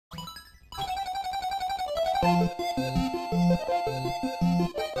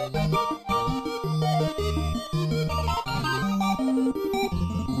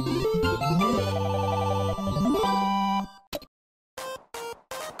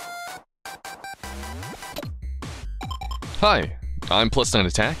Hi, I'm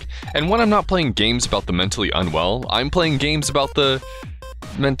Plus9Attack, and when I'm not playing games about the mentally unwell, I'm playing games about the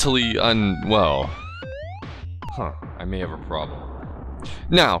mentally unwell. I may have a problem.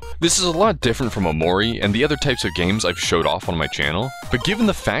 Now, this is a lot different from Omori and the other types of games I've showed off on my channel, but given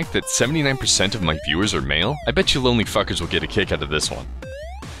the fact that 79% of my viewers are male, I bet you lonely fuckers will get a kick out of this one.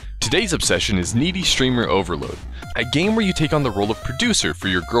 Today's obsession is Needy Streamer Overload, a game where you take on the role of producer for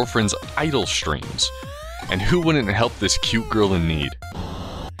your girlfriend's idol streams. And who wouldn't help this cute girl in need?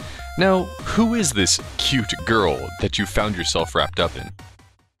 Now, who is this cute girl that you found yourself wrapped up in?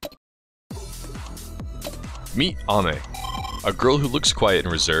 Meet Ame, a girl who looks quiet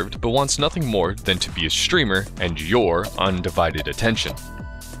and reserved, but wants nothing more than to be a streamer and your undivided attention.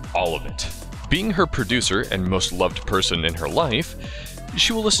 All of it. Being her producer and most loved person in her life,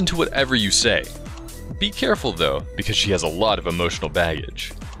 she will listen to whatever you say. Be careful though, because she has a lot of emotional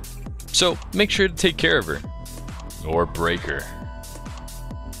baggage. So make sure to take care of her. Or break her.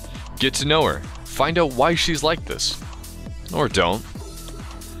 Get to know her. Find out why she's like this. Or don't.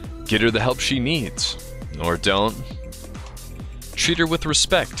 Get her the help she needs. Or don't. Treat her with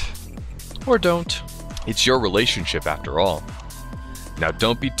respect. Or don't. It's your relationship after all. Now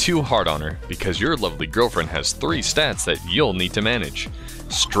don't be too hard on her, because your lovely girlfriend has 3 stats that you'll need to manage.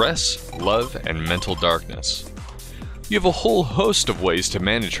 Stress, love, and mental darkness. You have a whole host of ways to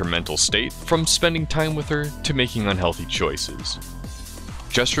manage her mental state, from spending time with her to making unhealthy choices.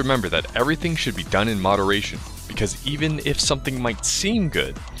 Just remember that everything should be done in moderation, because even if something might seem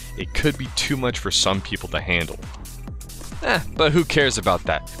good, it could be too much for some people to handle. But who cares about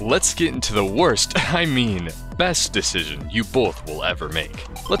that? Let's get into the worst, I mean, best decision you both will ever make.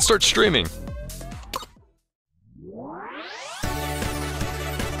 Let's start streaming!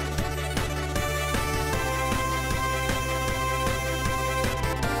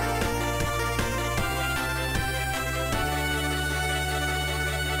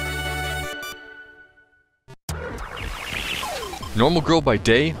 Normal girl by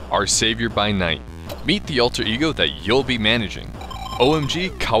day, our savior by night. Meet the alter ego that you'll be managing.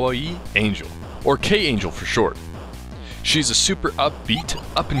 OMG Kawaii Angel, or K-Angel for short. She's a super upbeat,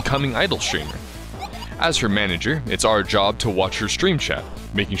 up-and-coming idol streamer. As her manager, it's our job to watch her stream chat,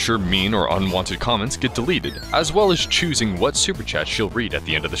 making sure mean or unwanted comments get deleted, as well as choosing what super chat she'll read at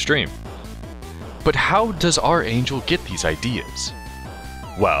the end of the stream. But how does our angel get these ideas?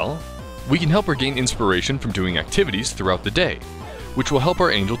 Well, we can help her gain inspiration from doing activities throughout the day, which will help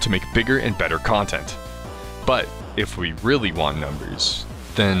our angel to make bigger and better content. But if we really want numbers,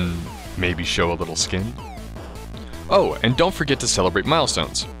 then maybe show a little skin? Oh, and don't forget to celebrate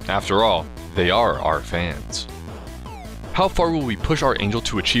milestones. After all, they are our fans. How far will we push our angel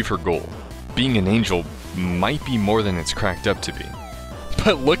to achieve her goal? Being an angel might be more than it's cracked up to be.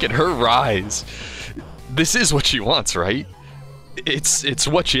 But look at her rise! This is what she wants, right? It's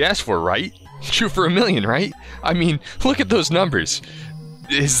what she asked for, right? True for 1,000,000, right? I mean, look at those numbers.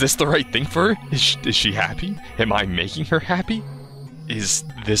 Is this the right thing for her? Is she happy? Am I making her happy? Is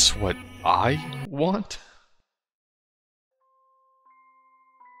this what I want?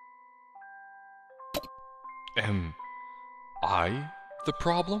 Am I the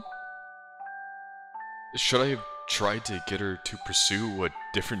problem? Should I have tried to get her to pursue a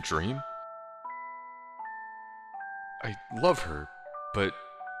different dream? I love her, but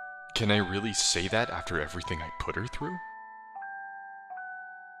can I really say that after everything I put her through?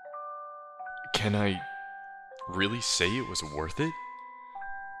 Can I really say it was worth it?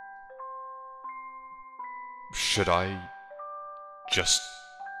 Should I just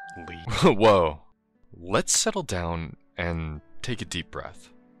leave? Whoa. Let's settle down and take a deep breath.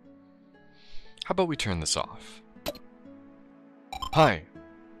 How about we turn this off? Hi.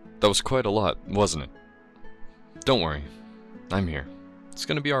 That was quite a lot, wasn't it? Don't worry. I'm here. It's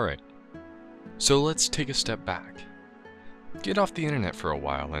gonna be alright. So let's take a step back. Get off the internet for a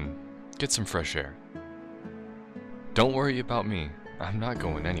while and get some fresh air. Don't worry about me. I'm not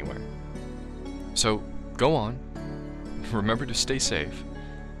going anywhere. So go on. Remember to stay safe.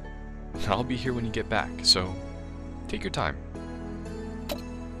 I'll be here when you get back, so take your time.